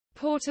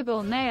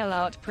portable nail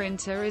art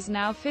printer is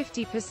now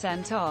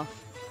 50%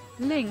 off.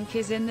 Link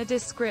is in the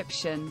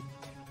description.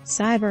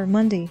 Cyber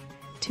Monday,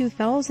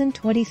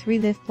 2023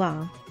 Lift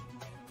Blah.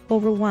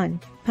 Over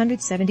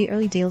 170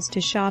 early deals to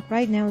shop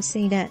right now.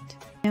 CNET.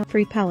 Now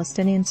 3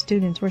 Palestinian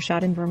students were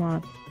shot in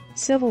Vermont.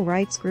 Civil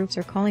rights groups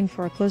are calling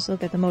for a close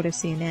look at the motive.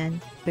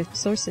 CNN. With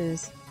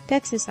sources,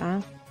 Texas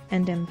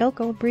and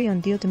Elko agree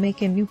on deal to make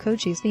him new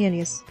coaches. The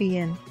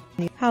ESPN.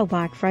 How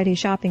Black Friday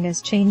shopping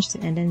has changed to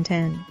end in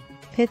 10.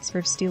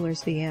 Pittsburgh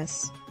Steelers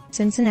vs.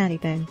 Cincinnati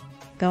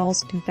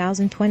Bengals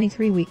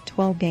 2023 Week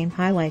 12 game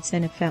highlights.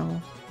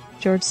 NFL.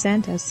 George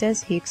Santos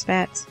says he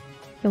expects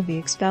he'll be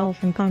expelled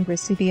from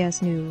Congress.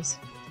 CBS News.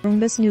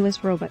 Roomba's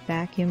newest robot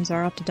vacuums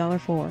are up to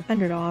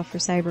 $400 off for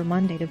Cyber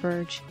Monday. The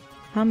Verge.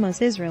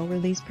 Hamas Israel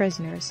released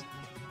prisoners.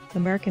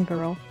 American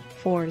girl,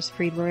 Force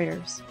freed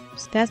Reuters.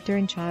 Death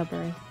during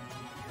childbirth.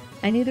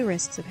 I knew the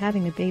risks of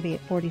having a baby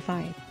at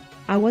 45.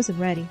 I wasn't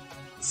ready.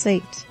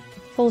 Slate.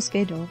 Full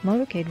schedule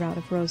motorcade route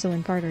of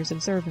Rosalynn Carter's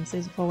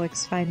observances.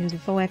 OX5 News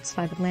of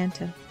OX5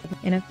 Atlanta.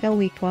 NFL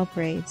Week 12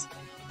 grades.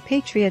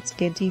 Patriots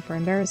get D for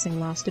embarrassing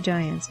loss to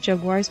Giants.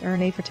 Jaguars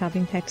earn A for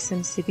topping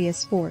Texans. CBS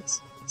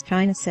Sports.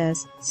 China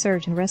says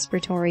surge in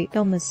respiratory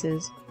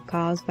illnesses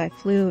caused by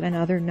flu and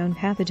other known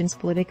pathogens.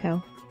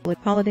 Politico.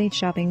 Holiday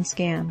shopping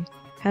scammed.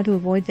 How to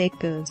avoid fake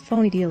goods.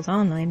 Phony deals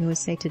online.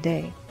 USA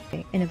Today.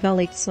 NFL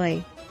Late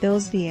Slate.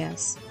 Bills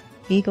vs.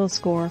 Eagles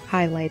score.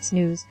 Highlights.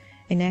 News.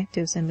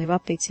 Inactives and live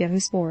updates. Yahoo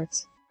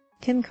Sports.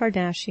 Kim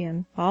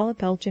Kardashian. Paula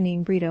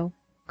Pelchanine Brito.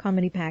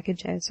 Comedy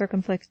package at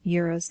Circumflex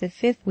Euros. The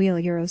fifth wheel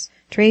Euros.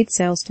 Trade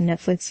sales to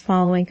Netflix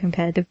following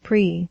competitive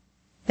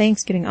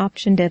pre-Thanksgiving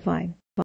option deadline.